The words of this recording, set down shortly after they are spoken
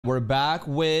We're back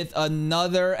with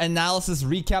another analysis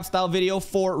recap style video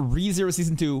for ReZero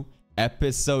Season 2,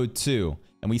 Episode 2.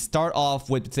 And we start off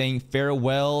with saying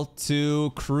farewell to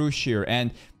Crucier.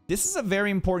 And this is a very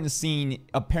important scene,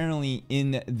 apparently,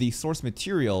 in the source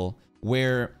material,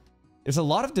 where there's a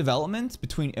lot of development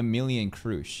between Emilia and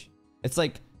Crush. It's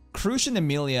like Crush and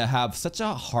Emilia have such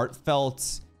a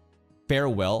heartfelt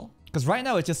farewell. Because right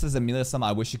now it just says, Emilia-sama,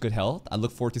 I wish you good health. I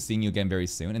look forward to seeing you again very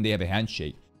soon. And they have a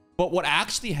handshake. But what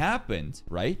actually happened,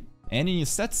 right? And you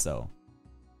said so.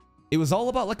 It was all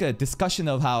about like a discussion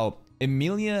of how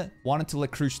Emilia wanted to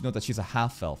let Crush know that she's a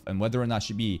half-elf and whether or not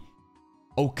she'd be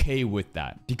okay with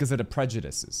that because of the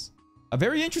prejudices. A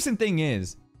very interesting thing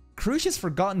is, Crush has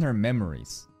forgotten her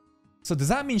memories. So does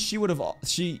that mean she would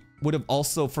have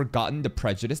also forgotten the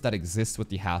prejudice that exists with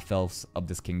the half-elves of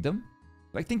this kingdom?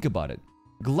 Like, think about it.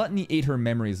 Gluttony ate her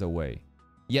memories away.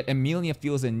 Yet Emilia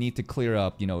feels a need to clear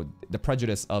up, you know, the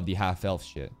prejudice of the half-elf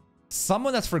shit.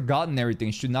 Someone that's forgotten everything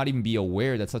should not even be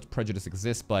aware that such prejudice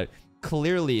exists, but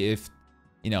clearly if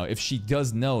she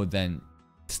does know, then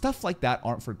stuff like that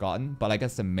aren't forgotten, but I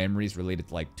guess the memories related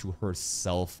to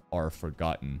herself are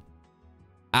forgotten.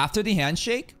 After the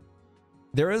handshake,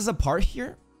 there is a part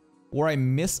here where I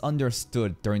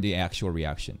misunderstood during the actual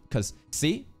reaction. Because,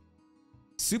 see?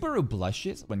 Subaru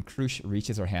blushes when Crush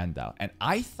reaches her hand out, and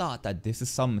I thought that this is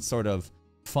some sort of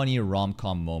funny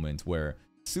rom-com moment where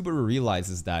Subaru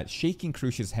realizes that shaking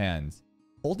Crush's hand,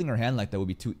 holding her hand like that would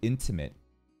be too intimate,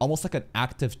 almost like an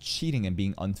act of cheating and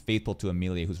being unfaithful to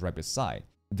Emilia who's right beside.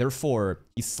 Therefore,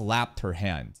 he slapped her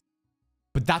hand.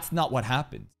 But that's not what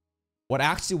happened. What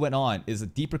actually went on is a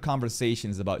deeper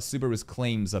conversations about Subaru's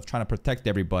claims of trying to protect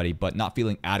everybody but not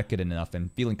feeling adequate enough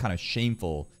and feeling kind of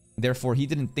shameful. Therefore, he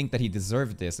didn't think that he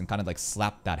deserved this and kind of like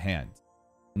slapped that hand.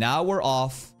 Now we're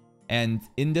off, and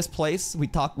in this place, the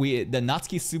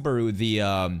Natsuki Subaru, the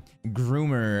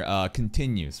groomer,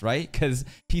 continues, right? Because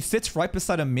he sits right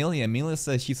beside Emilia. Emilia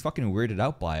says she's fucking weirded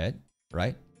out by it,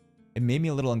 right? It made me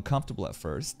a little uncomfortable at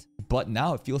first, but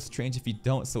now it feels strange if you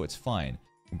don't, so it's fine.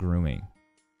 Grooming.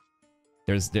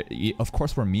 Of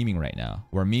course, we're memeing right now.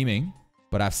 We're memeing,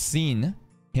 but I've seen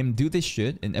him do this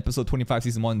shit in episode 25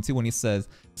 season 1 and 2 when he says,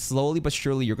 slowly but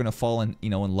surely you're gonna fall in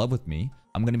love with me.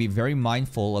 I'm gonna be very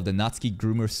mindful of the Natsuki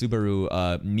groomer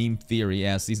Subaru meme theory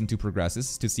as season 2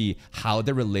 progresses to see how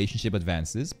the relationship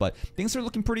advances, but things are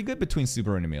looking pretty good between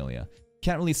Subaru and Emilia.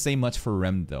 Can't really say much for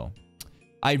Rem though.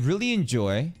 I really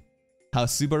enjoy how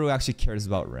Subaru actually cares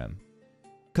about Rem,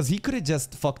 because he could have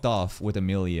just fucked off with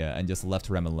Emilia and just left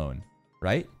Rem alone,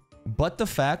 right? But the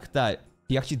fact that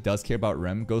he actually does care about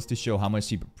Rem goes to show how much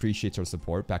he appreciates her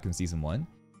support back in season 1.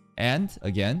 And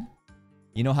again,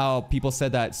 you know how people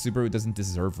said that Subaru doesn't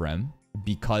deserve Rem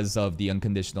because of the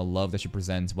unconditional love that she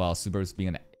presents while Subaru's being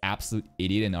an absolute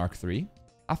idiot in Arc 3?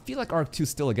 I feel like Arc 2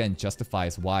 still again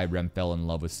justifies why Rem fell in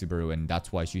love with Subaru and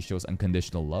that's why she shows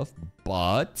unconditional love.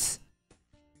 But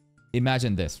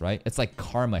imagine this, right? It's like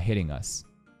karma hitting us.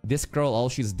 This girl, all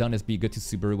she's done is be good to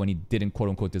Subaru when he didn't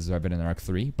quote-unquote deserve it in Arc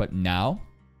 3. But now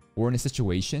we're in a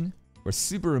situation where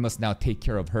Subaru must now take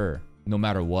care of her no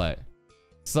matter what.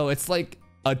 So it's like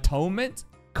atonement,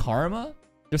 karma.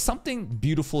 There's something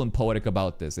beautiful and poetic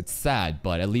about this. It's sad,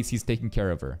 but at least he's taking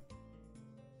care of her.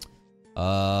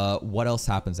 What else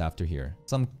happens after here?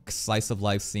 Some slice of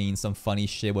life scene, some funny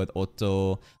shit with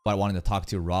Otto, but I wanted to talk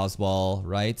to Roswaal,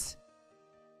 right?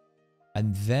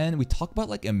 And then we talk about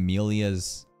like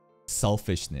Emilia's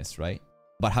selfishness, right?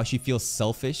 About how she feels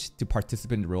selfish to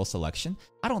participate in the royal selection.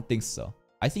 I don't think so.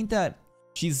 I think that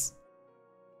she's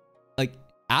like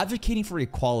advocating for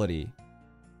equality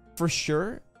for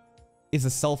sure is a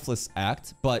selfless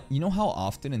act, but you know how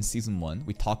often in season 1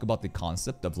 we talk about the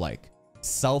concept of like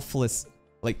selfless,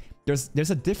 like there's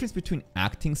a difference between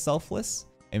acting selfless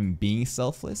and being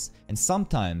selfless, and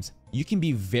sometimes you can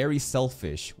be very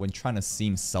selfish when trying to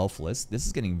seem selfless. This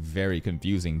is getting very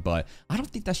confusing, but I don't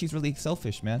think that she's really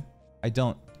selfish, man. I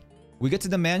don't. We get to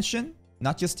the mansion.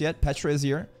 Not just yet. Petra is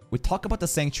here. We talk about the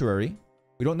sanctuary.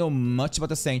 We don't know much about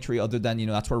the sanctuary other than,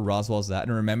 that's where Roswaal's at.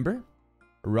 And remember,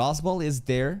 Roswaal is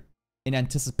there in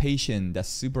anticipation that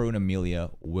Subaru and Emilia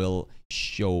will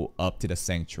show up to the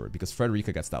sanctuary because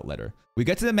Frederica gets that letter. We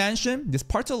get to the mansion. This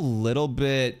part's a little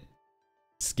bit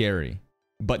scary,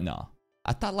 but nah.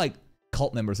 I thought like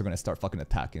cult members are going to start fucking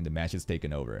attacking. The mansion's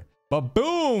taken over. But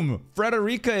boom!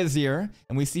 Frederica is here,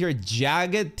 and we see her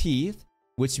jagged teeth,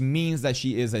 which means that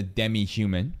she is a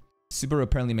demi-human. Subaru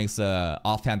apparently makes a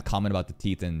offhand comment about the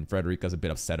teeth, and Frederica's a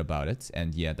bit upset about it.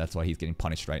 And yeah, that's why he's getting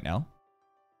punished right now.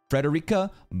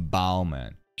 Frederica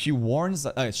Bauman. She warns,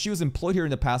 she was employed here in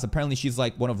the past. Apparently, she's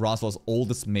like one of Roswaal's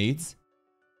oldest maids.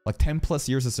 Like 10 plus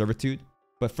years of servitude.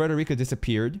 but Frederica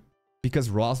disappeared because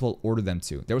Roswaal ordered them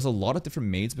to. There was a lot of different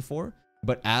maids before,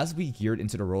 but as we geared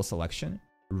into the role selection,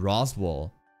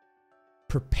 Roswaal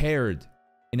prepared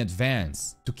in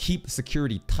advance to keep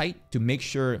security tight to make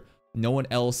sure no one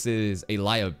else is a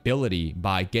liability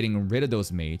by getting rid of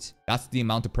those maids. That's the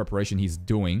amount of preparation he's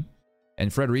doing.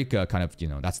 And Frederica kind of, you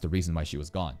know, that's the reason why she was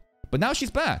gone. But now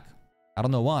she's back. I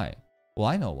don't know why. Well,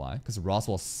 I know why. Because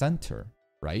Roswaal sent her,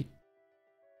 right?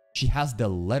 She has the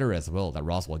letter as well that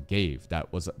Roswaal gave.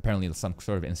 That was apparently some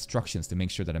sort of instructions to make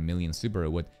sure that Amelia and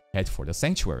Subaru would head for the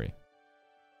sanctuary.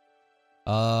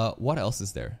 What else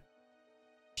is there?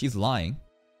 She's lying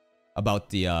about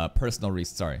the personal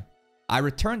reason. Sorry. I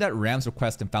returned that Ram's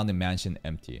request and found the mansion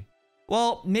empty.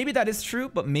 Well, maybe that is true,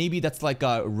 but maybe that's like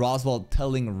Roswaal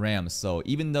telling Ram. So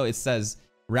even though it says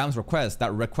Ram's request,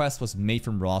 that request was made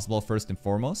from Roswaal first and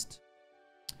foremost.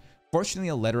 Fortunately,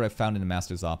 a letter I found in the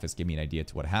master's office gave me an idea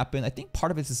to what happened. I think part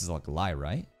of it is like a lie,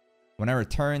 right? When I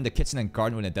returned, the kitchen and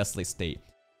garden were in a desolate state.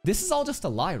 This is all just a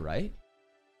lie, right?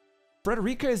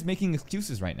 Frederica is making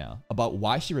excuses right now about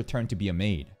why she returned to be a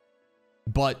maid.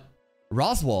 But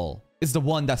Roswaal is the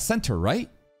one that sent her, right?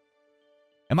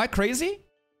 Am I crazy?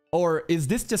 Or is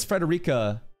this just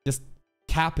Frederica just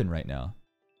capping right now?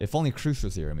 If only Cruz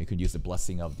was here and we could use the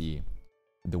blessing of the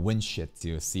wind shit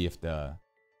to see if the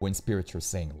wind spirits are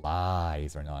saying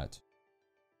lies or not.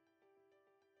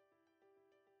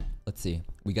 Let's see.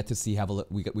 We get to see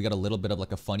we got a little bit of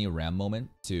like a funny Ram moment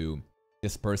to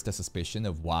disperse the suspicion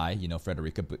of why, you know,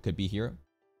 Frederica could be here.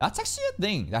 That's actually a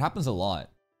thing that happens a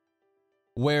lot.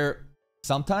 Where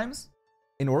sometimes,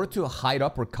 in order to hide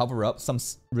up or cover up some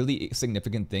really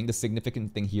significant thing, the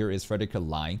significant thing here is Frederica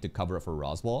lying to cover up for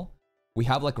Roswaal. We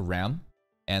have like Ram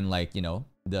and like, you know,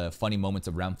 the funny moments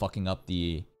of Ram fucking up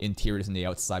the interiors and the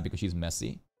outside because she's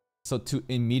messy. So to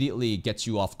immediately get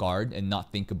you off guard and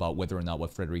not think about whether or not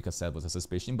what Frederica said was a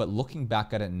suspicion. But looking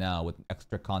back at it now with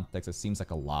extra context, it seems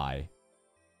like a lie.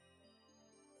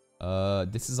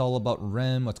 This is all about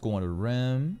Rem. What's going on with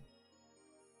Rem?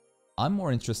 I'm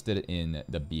more interested in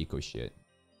the Biko shit.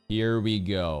 Here we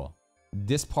go.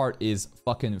 This part is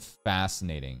fucking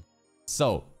fascinating.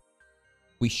 So,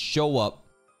 we show up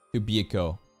to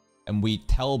Biko and we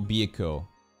tell Biko,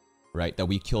 right, that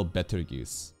we killed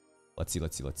Betelgeuse. Let's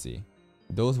see.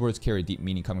 Those words carry deep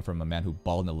meaning coming from a man who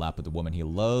balled in the lap of the woman he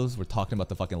loves. We're talking about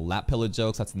the fucking lap pillow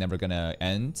jokes. That's never gonna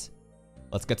end.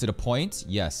 Let's get to the point.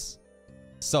 Yes.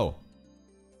 So,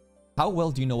 how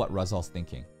well do you know what Roswaal's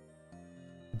thinking?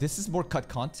 This is more cut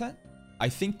content. I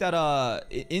think that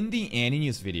in the Annie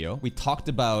News video, we talked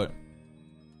about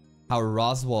how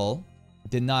Roswaal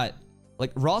did not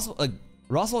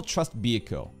Roswaal trusts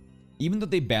Biko. Even though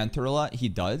they banter a lot, he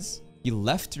does. He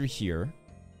left her here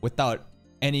without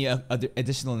any other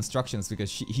additional instructions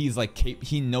because he's like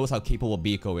he knows how capable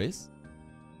Biko is.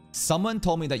 Someone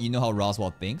told me that you know how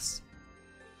Roswaal thinks.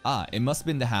 Ah, it must have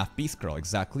been the half-beast girl.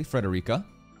 Exactly, Frederica.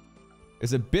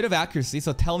 There's a bit of accuracy,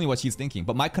 so tell me what she's thinking.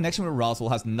 But my connection with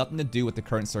Roswaal has nothing to do with the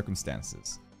current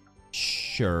circumstances.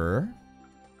 Sure.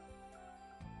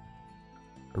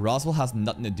 Roswaal has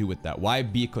nothing to do with that. Why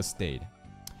Biko stayed?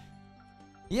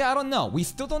 Yeah, I don't know. We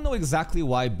still don't know exactly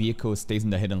why Biko stays in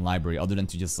the hidden library other than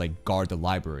to just like guard the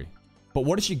library. But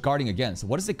what is she guarding against?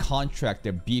 What is the contract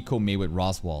that Biko made with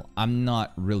Roswaal? I'm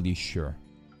not really sure.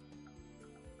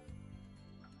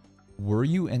 Were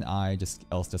you and I just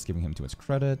giving him too much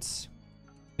credit?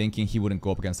 Thinking he wouldn't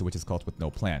go up against the witch's cult with no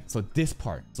plan. So this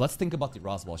part. So let's think about the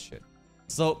Roswaal shit.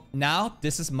 So now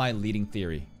this is my leading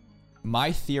theory.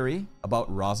 My theory about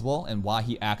Roswaal and why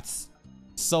he acts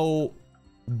so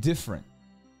different.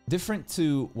 Different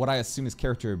to what I assume his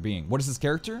character being. What is his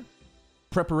character?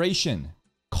 Preparation.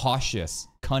 Cautious.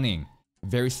 Cunning.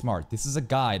 Very smart. This is a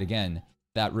guide, again,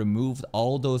 that removed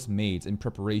all those maids in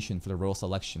preparation for the royal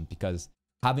selection because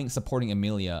supporting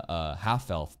Amelia,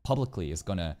 half-elf, publicly is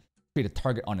gonna create a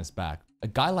target on his back. A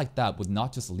guy like that would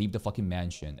not just leave the fucking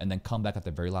mansion and then come back at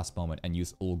the very last moment and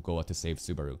use Ulgoa to save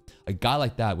Subaru. A guy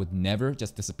like that would never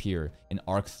just disappear in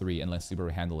Arc 3 and let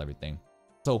Subaru handle everything.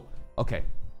 So, okay.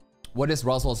 What is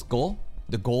Roswaal's goal?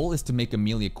 The goal is to make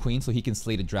Amelia queen so he can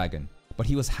slay the dragon. But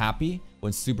he was happy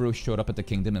when Subaru showed up at the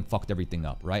kingdom and fucked everything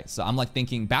up, right? So I'm like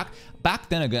thinking back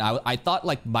then again, I thought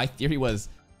like my theory was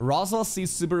Roswaal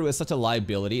sees Subaru as such a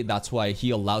liability. That's why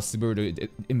he allows Subaru to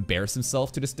embarrass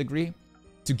himself to this degree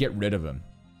to get rid of him.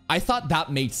 I thought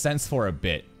that made sense for a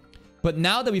bit. But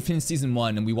now that we finished season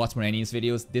 1 and we watched more Annie's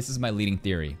videos, this is my leading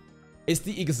theory. It's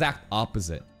the exact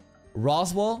opposite.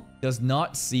 Roswaal does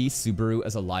not see Subaru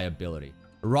as a liability.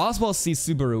 Roswaal sees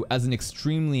Subaru as an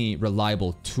extremely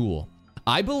reliable tool.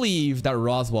 I believe that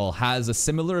Roswaal has a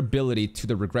similar ability to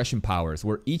the regression powers,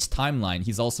 where each timeline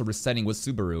he's also resetting with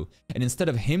Subaru, and instead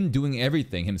of him doing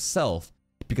everything himself,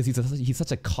 because he's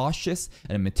such a cautious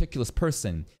and a meticulous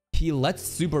person, he lets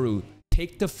Subaru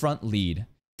take the front lead,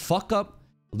 fuck up,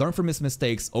 learn from his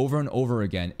mistakes over and over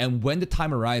again, and when the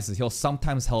time arises, he'll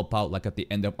sometimes help out, like at the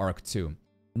end of Arc 2.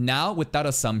 Now, with that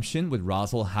assumption, with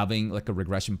Roswaal having like a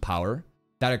regression power,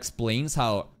 that explains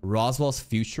how Roswaal's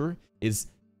future is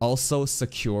also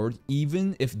secured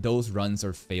even if those runs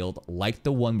are failed, like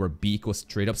the one where Biko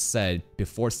straight up said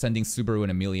before sending Subaru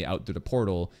and Amelia out through the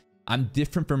portal, I'm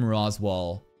different from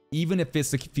Roswaal, even if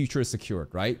its future is secured,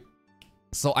 right?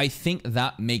 So I think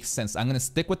that makes sense. I'm going to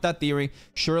stick with that theory.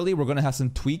 Surely we're going to have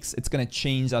some tweaks. It's going to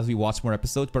change as we watch more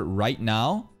episodes, but right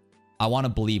now, I want to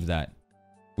believe that.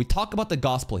 We talk about the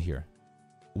gospel here.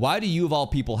 Why do you of all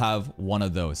people have one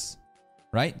of those?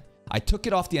 Right? I took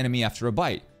it off the enemy after a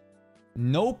bite.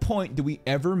 No point do we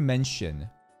ever mention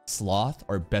Sloth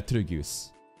or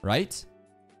Betelgeuse, right?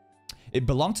 It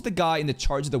belonged to the guy in the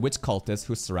charge of the witch cultists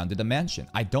who surrounded the mansion.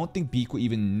 I don't think Biko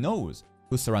even knows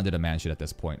who surrounded the mansion at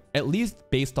this point, at least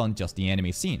based on just the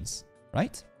anime scenes,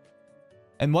 right?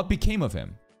 And what became of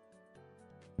him?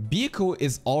 Biko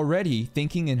is already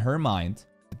thinking in her mind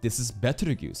that this is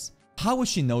Betelgeuse. How would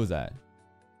she know that?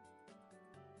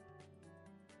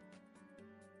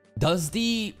 Does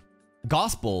the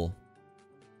gospel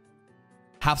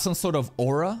have some sort of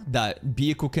aura that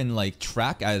Biko can like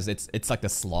track as it's like the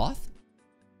sloth?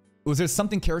 Was there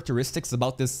something characteristics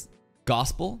about this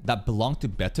gospel that belonged to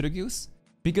Betelgeuse?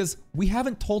 Because we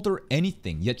haven't told her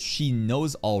anything, yet she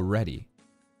knows already.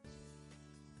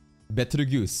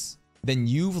 Betelgeuse, then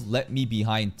you've let me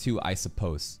behind too, I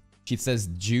suppose. She says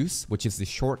Juice, which is the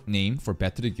short name for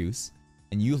Betelgeuse,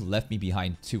 and you've left me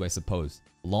behind too, I suppose.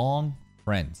 Long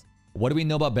friend. What do we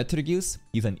know about Betelgeuse?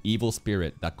 He's an evil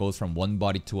spirit that goes from one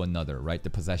body to another, right? The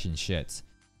possession shit.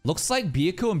 Looks like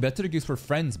Biko and Betelgeuse were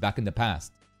friends back in the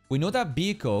past. We know that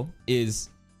Biko is...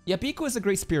 Yeah, Biko is a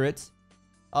great spirit.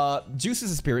 Juice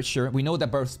is a spirit, sure. We know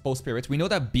that both spirits. We know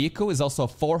that Biko is also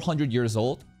 400 years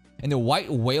old. And the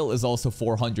white whale is also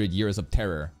 400 years of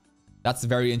terror. That's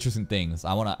very interesting things.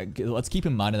 Let's keep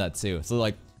in mind of that too. So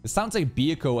like, it sounds like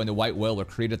Biko and the white whale were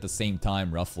created at the same time,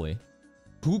 roughly.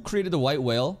 Who created the white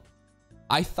whale?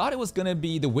 I thought it was gonna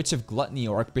be the Witch of Gluttony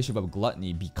or Archbishop of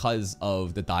Gluttony because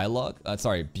of the dialogue.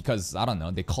 Sorry, because, I don't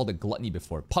know, they called it Gluttony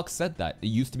before. Puck said that. It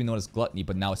used to be known as Gluttony,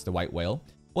 but now it's the White Whale.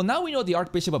 Well, now we know the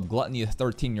Archbishop of Gluttony is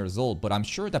 13 years old, but I'm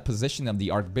sure the position of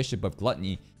the Archbishop of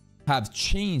Gluttony have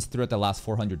changed throughout the last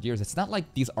 400 years. It's not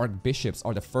like these archbishops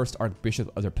are the first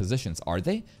archbishop of their positions, are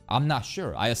they? I'm not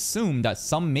sure. I assume that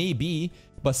some may be,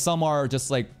 but some are just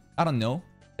like, I don't know.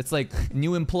 It's like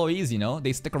new employees, you know?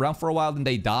 They stick around for a while, then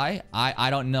they die. I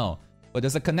don't know. But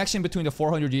there's a connection between the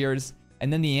 400 years,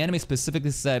 and then the anime specifically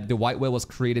said the White Whale was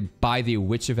created by the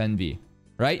Witch of Envy,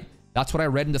 right? That's what I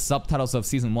read in the subtitles of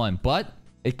Season 1, but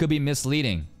it could be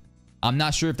misleading. I'm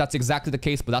not sure if that's exactly the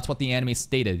case, but that's what the anime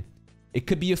stated. It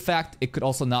could be a fact, it could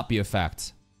also not be a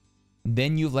fact.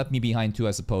 Then you've left me behind too,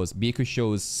 I suppose. Biko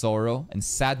shows sorrow and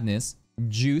sadness.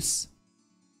 Juice.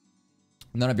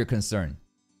 None of your concern.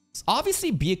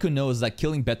 Obviously, Biko knows that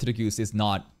killing Betelgeuse is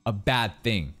not a bad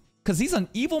thing. Because he's an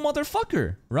evil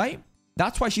motherfucker, right?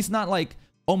 That's why she's not like,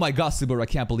 oh my god, Subaru, I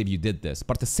can't believe you did this.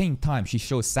 But at the same time, she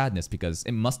shows sadness because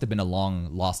it must have been a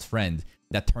long-lost friend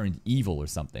that turned evil or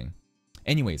something.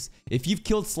 Anyways, if you've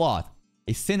killed Sloth,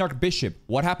 a Sin Archbishop,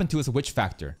 what happened to his Witch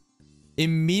Factor?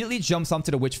 Immediately jumps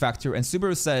onto the Witch Factor, and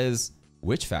Subaru says,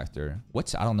 Witch Factor?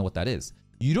 What? I don't know what that is.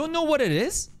 You don't know what it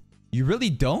is? You really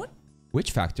don't?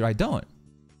 Witch Factor, I don't.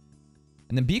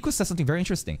 And then Biko says something very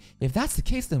interesting. If that's the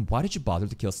case, then why did you bother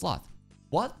to kill Sloth?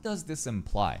 What does this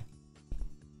imply?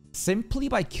 Simply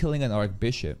by killing an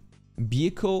Archbishop,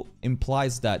 Biko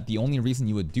implies that the only reason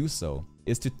you would do so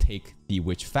is to take the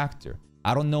Witch Factor.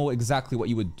 I don't know exactly what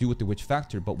you would do with the Witch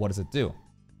Factor, but what does it do?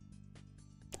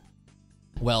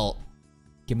 Well,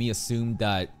 can we assume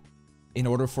that in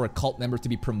order for a cult member to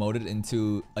be promoted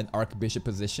into an Archbishop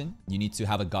position, you need to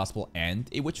have a Gospel and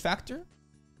a Witch Factor?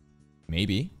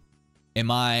 Maybe. Am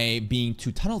I being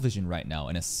too tunnel vision right now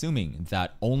and assuming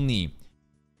that only,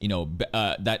 you know,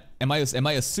 am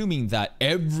I assuming that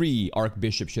every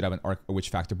Archbishop should have a Witch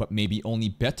Factor, but maybe only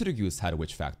Betelgeuse had a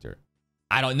Witch Factor?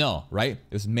 I don't know, right?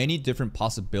 There's many different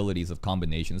possibilities of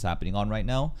combinations happening on right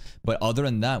now, but other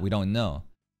than that, we don't know.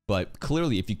 But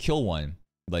clearly, if you kill one,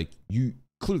 like, you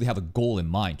clearly have a goal in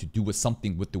mind to do with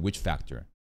something with the Witch Factor.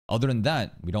 Other than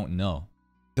that, we don't know.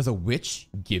 Does a witch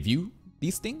give you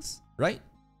these things, right?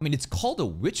 I mean, it's called a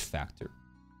Witch Factor.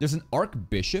 There's an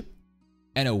Archbishop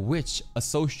and a witch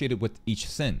associated with each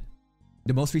sin.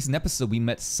 The most recent episode, we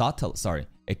met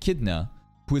Echidna,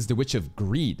 who is the Witch of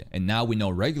Greed. And now we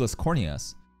know Regulus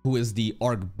Corneas, who is the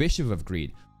Archbishop of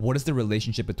Greed. What is the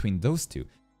relationship between those two?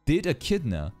 Did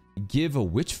Echidna give a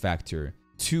witch factor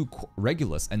to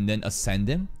Regulus and then ascend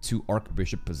him to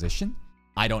Archbishop position?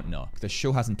 I don't know. The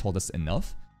show hasn't told us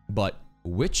enough. But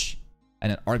witch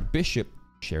and an Archbishop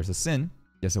shares a sin.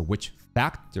 There's a witch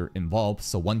factor involved,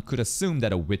 so one could assume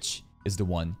that a witch is the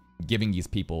one giving these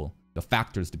people the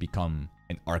factors to become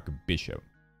an Archbishop.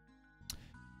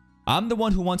 I'm the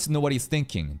one who wants to know what he's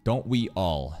thinking, don't we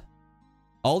all?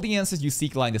 All the answers you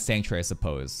seek lie in the Sanctuary, I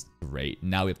suppose. Great,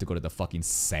 now we have to go to the fucking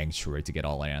Sanctuary to get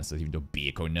all answers, even though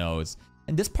Biko knows.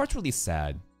 And this part's really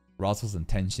sad. Roswaal's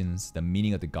intentions, the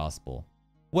meaning of the gospel.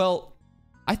 Well,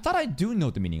 I thought I do know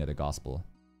the meaning of the gospel.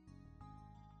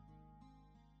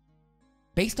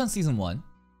 Based on season 1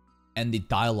 and the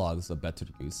dialogues of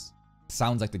Betelgeuse,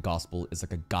 sounds like the gospel is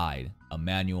like a guide, a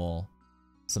manual,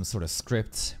 some sort of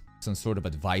script, some sort of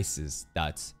advices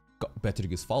that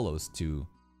Betelgeuse follows to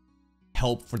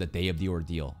help for the day of the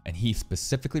ordeal. And he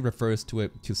specifically refers to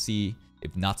it to see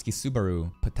if Natsuki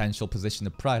Subaru potential position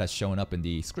of pride has shown up in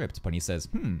the script. But he says,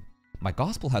 my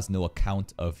gospel has no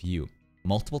account of you.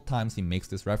 Multiple times he makes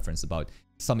this reference about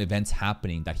some events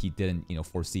happening that he didn't,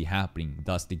 foresee happening.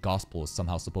 Thus, the gospel is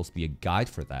somehow supposed to be a guide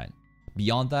for that.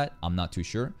 Beyond that, I'm not too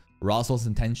sure. Roswaal's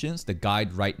intentions, the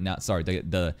guide right now,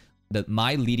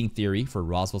 my leading theory for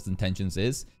Roswaal's intentions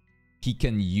is he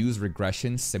can use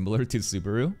regression similar to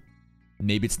Subaru.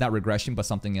 Maybe it's not regression, but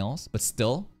something else. But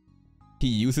still, he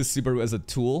uses Subaru as a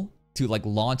tool to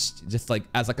launch just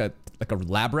as a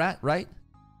lab rat, right?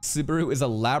 Subaru is a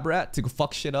lab rat to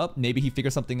fuck shit up. Maybe he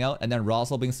figures something out, and then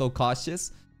Roswaal being so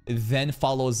cautious then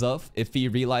follows up if he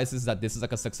realizes that this is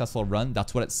a successful run.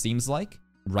 That's what it seems like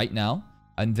right now.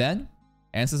 And then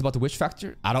answers about the witch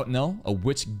factor. I don't know. A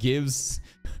witch gives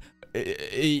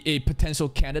a potential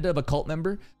candidate of a cult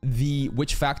member the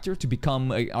witch factor to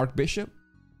become an archbishop,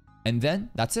 and then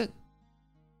that's it.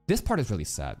 This part is really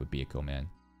sad with Biko, man.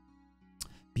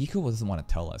 Biko doesn't want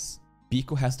to tell us.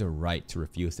 Biko has the right to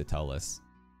refuse to tell us.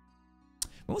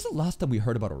 When was the last time we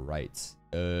heard about a right?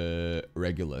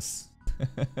 Regulus.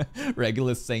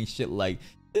 Regulus saying shit like,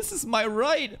 this is my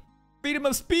right! Freedom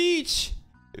of speech!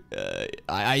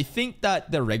 I think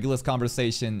that the Regulus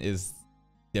conversation is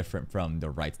different from the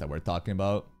rights that we're talking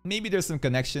about. Maybe there's some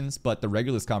connections, but the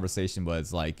Regulus conversation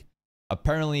was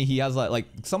apparently he has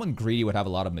someone greedy would have a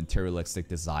lot of materialistic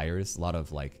desires, a lot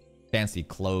of fancy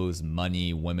clothes,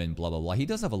 money, women, blah, blah, blah. He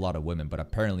does have a lot of women, but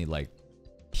apparently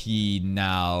he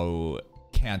now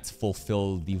can't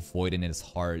fulfill the void in his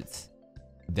heart.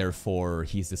 Therefore,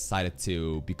 he's decided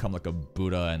to become like a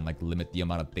Buddha and limit the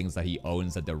amount of things that he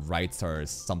owns, that the rights are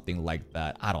something like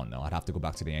that. I don't know. I'd have to go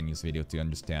back to the Anus video to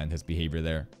understand his behavior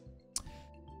there.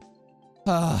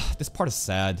 This part is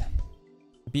sad.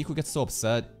 Biko gets so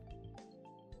upset.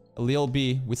 Lil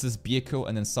B, which is Biko,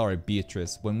 and then sorry,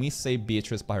 Beatrice. When we say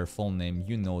Beatrice by her full name,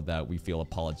 you know that we feel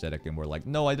apologetic and we're like,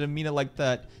 no, I didn't mean it like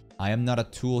that. I am not a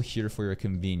tool here for your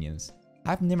convenience.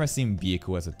 I've never seen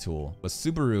Biko as a tool, but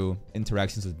Subaru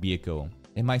interactions with Biko,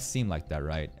 it might seem like that,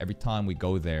 right? Every time we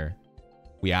go there,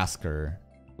 we ask her,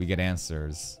 we get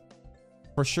answers.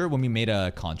 For sure, when we made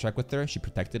a contract with her, she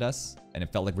protected us, and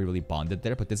it felt like we really bonded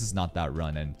there, but this is not that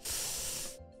run, and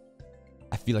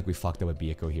I feel like we fucked up with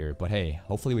Biko here, but hey,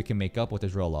 hopefully we can make up with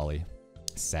Israel Lolly.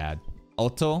 Sad.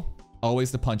 Otto,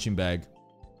 always the punching bag.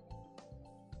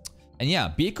 And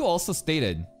yeah, Biko also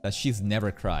stated that she's never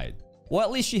cried. Well,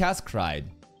 at least she has cried.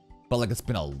 But it's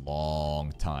been a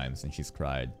long time since she's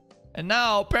cried. And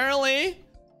now, apparently,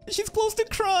 she's close to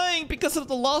crying because of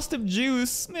the loss of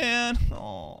Juice, man.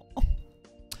 Aww.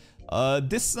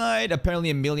 This side, apparently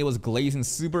Emilia was glazing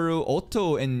Subaru.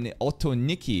 Otto and Otto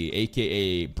Nikki,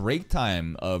 aka Break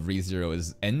Time of ReZero,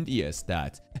 is envious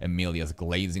that Emilia's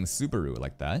glazing Subaru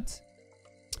like that.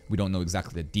 We don't know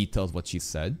exactly the details of what she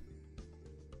said.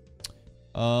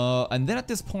 And then at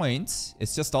this point,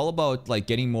 it's just all about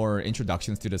getting more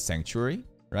introductions to the Sanctuary,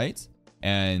 right?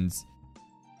 And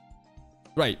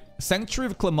right, Sanctuary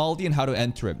of Clamaldi and how to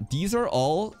enter it. These are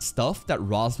all stuff that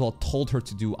Roswaal told her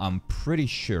to do, I'm pretty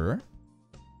sure.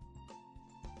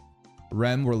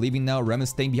 Rem, we're leaving now. Rem is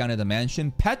staying behind in the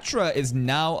mansion. Petra is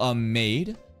now a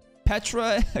maid.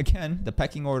 Petra, again, the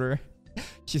pecking order.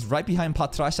 She's right behind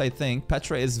Patrash, I think.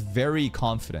 Petra is very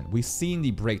confident. We've seen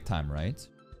the break time, right?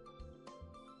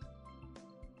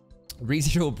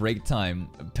 ReZero break time,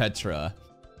 Petra.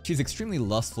 She's extremely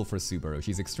lustful for Subaru.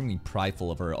 She's extremely prideful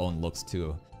of her own looks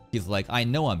too. She's like, I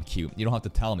know I'm cute. You don't have to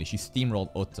tell me. She steamrolled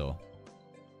Otto.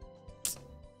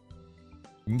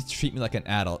 You need to treat me like an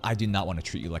adult. I do not want to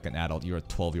treat you like an adult. You're a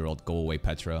 12-year-old. Go away,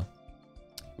 Petra.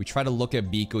 We try to look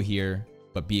at Biko here,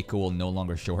 but Biko will no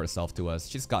longer show herself to us.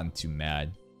 She's gotten too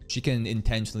mad. She can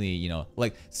intentionally, you know,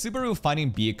 like Subaru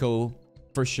finding Biko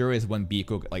for sure is when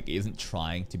Biko like isn't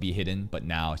trying to be hidden, but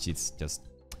now she's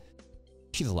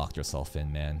locked herself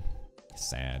in, man.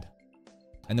 Sad.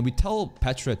 And then we tell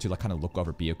Petra to like kind of look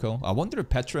over Biko. I wonder if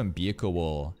Petra and Biko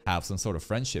will have some sort of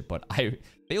friendship, but I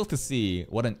fail to see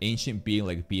what an ancient being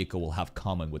like Biko will have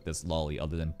common with this lolly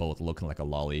other than both looking like a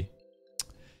lolly.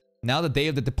 Now the day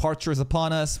of the departure is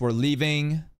upon us. We're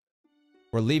leaving.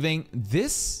 We're leaving.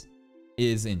 This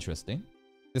is interesting.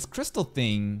 This crystal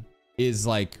thing is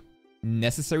like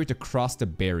necessary to cross the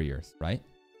barriers, right?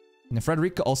 And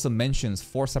Frederica also mentions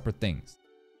 4 separate things.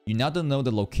 You now don't know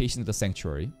the location of the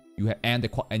sanctuary. You have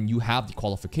the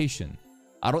qualification.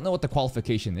 I don't know what the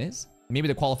qualification is. Maybe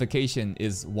the qualification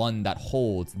is one that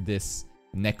holds this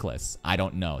necklace. I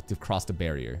don't know, to cross the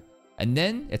barrier. And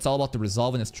then it's all about the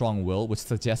resolve and a strong will, which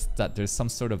suggests that there's some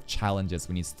sort of challenges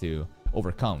we need to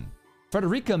overcome.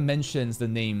 Frederica mentions the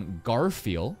name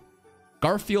Garfield.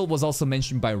 Garfield was also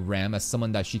mentioned by Ram as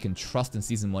someone that she can trust in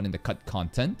Season 1 in the cut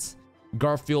content.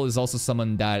 Garfield is also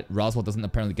someone that Roswaal doesn't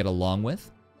apparently get along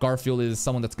with. Garfield is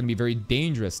someone that's going to be very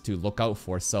dangerous to look out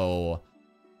for, so...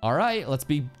 Alright, let's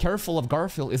be careful of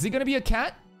Garfield. Is he going to be a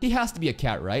cat? He has to be a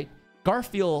cat, right?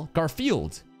 Garfield.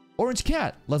 Orange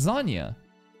cat. Lasagna.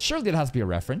 Surely it has to be a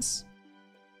reference.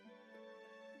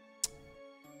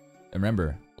 And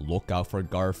remember, look out for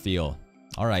Garfield.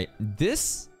 Alright,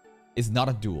 this is not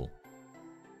a duel.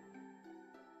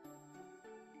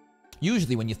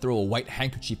 Usually when you throw a white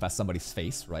handkerchief at somebody's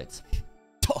face, right?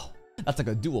 That's like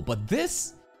a duel, but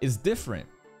this is different.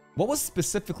 What was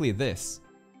specifically this?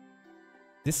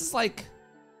 This is like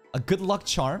a good luck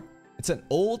charm. It's an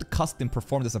old custom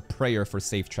performed as a prayer for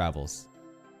safe travels.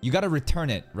 You gotta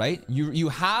return it, right? You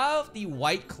have the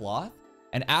white cloth,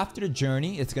 and after the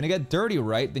journey, it's gonna get dirty,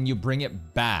 right? Then you bring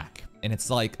it back. And it's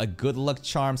like a good luck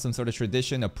charm, some sort of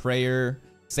tradition, a prayer,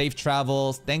 safe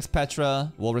travels. Thanks,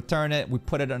 Petra. We'll return it. We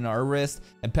put it on our wrist.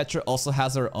 And Petra also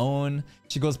has her own.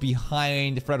 She goes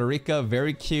behind Frederica.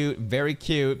 Very cute. Very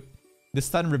cute. This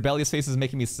sudden rebellious face is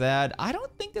making me sad. I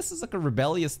don't think this is like a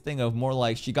rebellious thing of more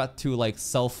like she got too like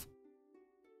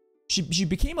She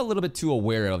became a little bit too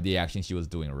aware of the action she was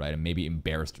doing, right? And maybe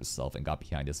embarrassed herself and got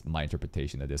behind this, my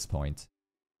interpretation at this point.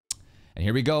 And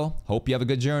here we go. Hope you have a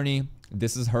good journey.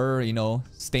 This is her, you know,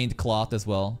 stained cloth as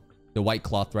well. The white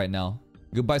cloth right now.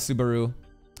 Goodbye, Subaru.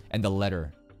 And the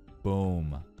letter.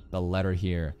 Boom. The letter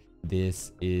here.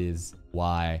 This is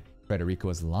why Frederica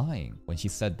was lying when she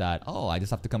said that, oh, I just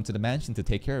have to come to the mansion to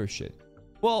take care of shit.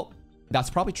 Well, that's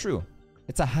probably true.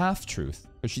 It's a half-truth,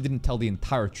 because she didn't tell the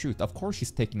entire truth. Of course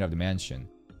she's taking care of the mansion.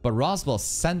 But Roswaal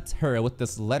sent her with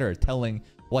this letter telling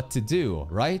what to do,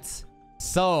 right?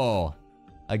 So,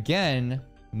 again,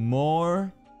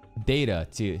 more data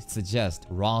to suggest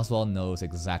Roswaal knows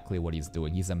exactly what he's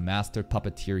doing. He's a master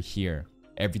puppeteer here.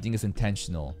 Everything is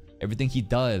intentional. Everything he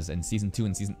does in Season 2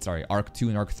 and Arc 2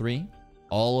 and Arc 3,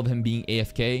 all of him being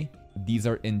AFK, these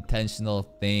are intentional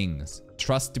things.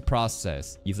 Trust the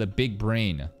process. He's a big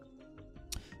brain.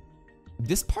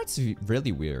 This part's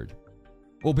really weird.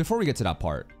 Well, before we get to that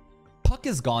part, Puck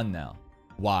is gone now.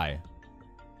 Why?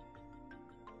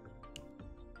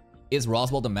 Is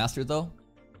Roswaal the master though?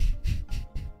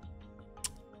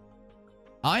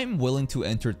 I'm willing to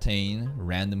entertain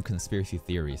random conspiracy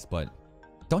theories, but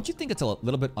don't you think it's a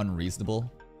little bit unreasonable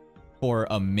for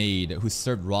a maid who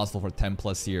served Roswaal for 10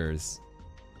 plus years,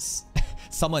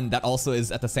 someone that also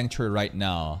is at the sanctuary right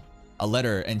now, a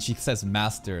letter and she says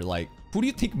master, like, who do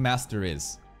you think master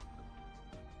is?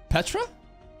 Petra?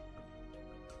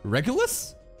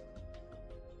 Regulus?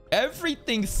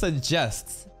 Everything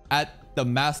suggests at the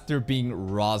master being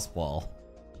Roswaal.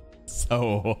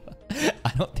 So,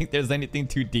 I don't think there's anything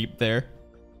too deep there.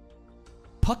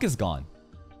 Puck is gone.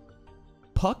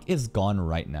 Puck is gone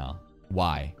right now.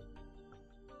 Why?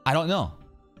 I don't know.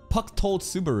 Puck told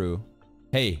Subaru,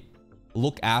 hey,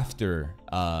 look after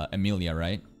Emilia,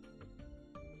 right?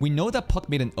 We know that Puck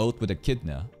made an oath with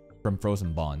Echidna from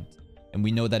Frozen Bond. And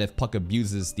we know that if Puck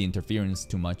abuses the interference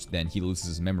too much, then he loses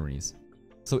his memories.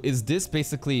 So is this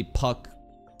basically Puck?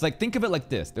 It's like, think of it like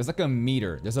this. There's like a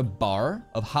meter. There's a bar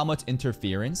of how much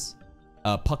interference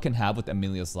Puck can have with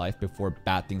Emilia's life before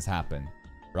bad things happen.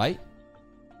 Right?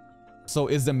 So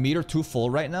is the meter too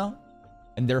full right now?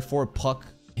 And therefore Puck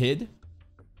hid?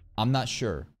 I'm not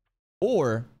sure.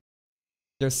 Or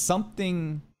there's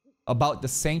something about the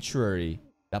sanctuary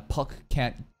that Puck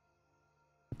can't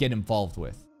get involved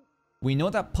with. We know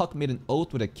that Puck made an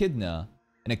oath with Echidna,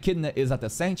 and Echidna is at the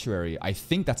sanctuary. I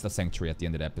think that's the sanctuary at the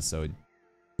end of the episode.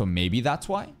 So maybe that's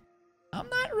why? I'm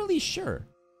not really sure.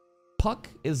 Puck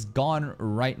is gone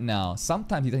right now.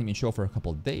 Sometimes he doesn't even show up for a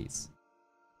couple of days.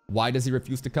 Why does he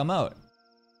refuse to come out?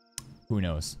 Who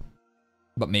knows?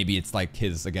 But maybe it's like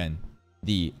his, again,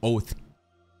 the oath.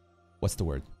 What's the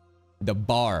word? The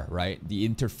bar, right? The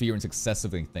interference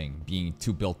excessively thing being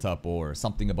too built up, or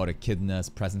something about Echidna's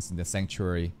presence in the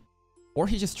sanctuary. Or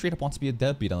he just straight up wants to be a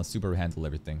deadbeat and Subaru handle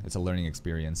everything. It's a learning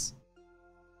experience.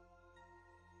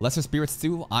 Lesser spirits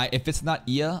too? If it's not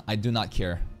Ia, I do not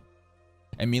care.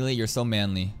 Amelia, you're so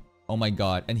manly. Oh my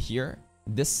god. And here,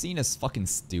 this scene is fucking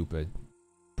stupid.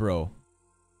 Bro.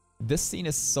 This scene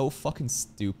is so fucking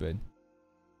stupid.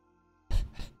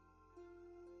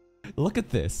 Look at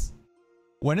this.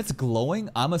 When it's glowing,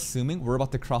 I'm assuming we're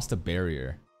about to cross the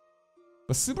barrier.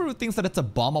 But Subaru thinks that it's a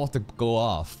bomb about to go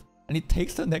off. And he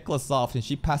takes the necklace off and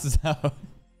she passes out.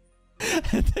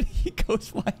 And then he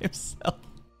goes by himself.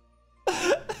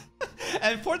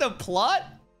 And for the plot,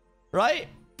 right?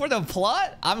 For the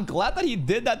plot, I'm glad that he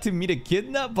did that to meet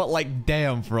Echidna, but like,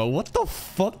 damn, bro. What the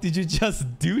fuck did you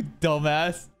just do,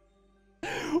 dumbass?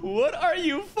 What are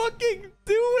you fucking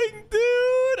doing,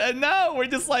 dude? And now we're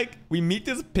just like, we meet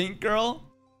this pink girl.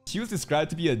 She was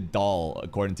described to be a doll,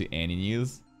 according to Annie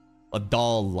News. A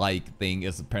doll-like thing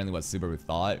is apparently what Subaru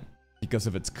thought. Because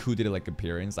of its kudere-like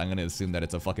appearance, I'm gonna assume that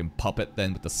it's a fucking puppet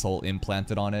then with the soul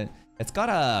implanted on it. It's got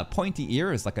a pointy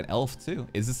ears like an elf too.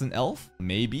 Is this an elf?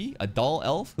 Maybe. A doll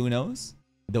elf? Who knows?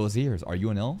 Those ears. Are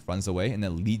you an elf? Runs away and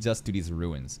then leads us to these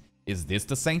ruins. Is this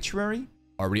the sanctuary?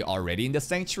 Are we already in the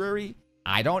sanctuary?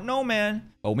 I don't know,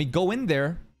 man. But when we go in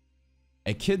there,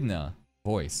 Echidna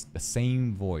voice. The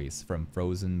same voice from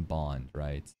Frozen Bond,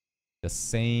 right? The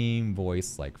same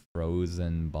voice like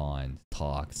Frozen Bond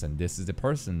talks, and this is the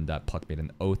person that Puck made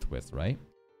an oath with, right?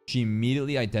 She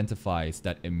immediately identifies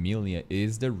that Amelia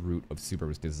is the root of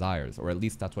Subaru's desires, or at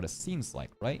least that's what it seems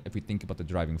like, right? If we think about the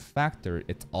driving factor,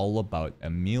 it's all about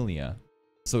Amelia.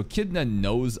 So Echidna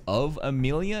knows of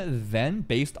Amelia then,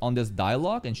 based on this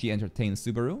dialogue, and she entertains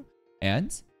Subaru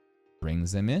and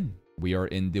brings him in. We are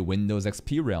in the Windows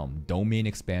XP realm, domain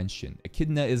expansion.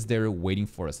 Echidna is there waiting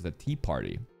for us at the tea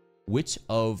party. Witch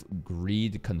of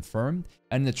Greed confirmed.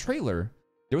 And in the trailer,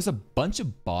 there was a bunch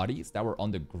of bodies that were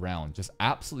on the ground, just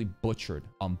absolutely butchered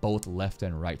on both left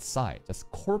and right side. Just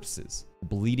corpses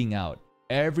bleeding out.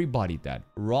 Everybody dead.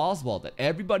 Roswaal dead.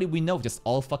 Everybody we know just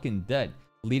all fucking dead,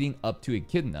 leading up to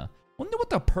Echidna. Wonder what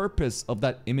the purpose of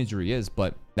that imagery is,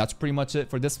 but that's pretty much it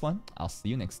for this one. I'll see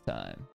you next time.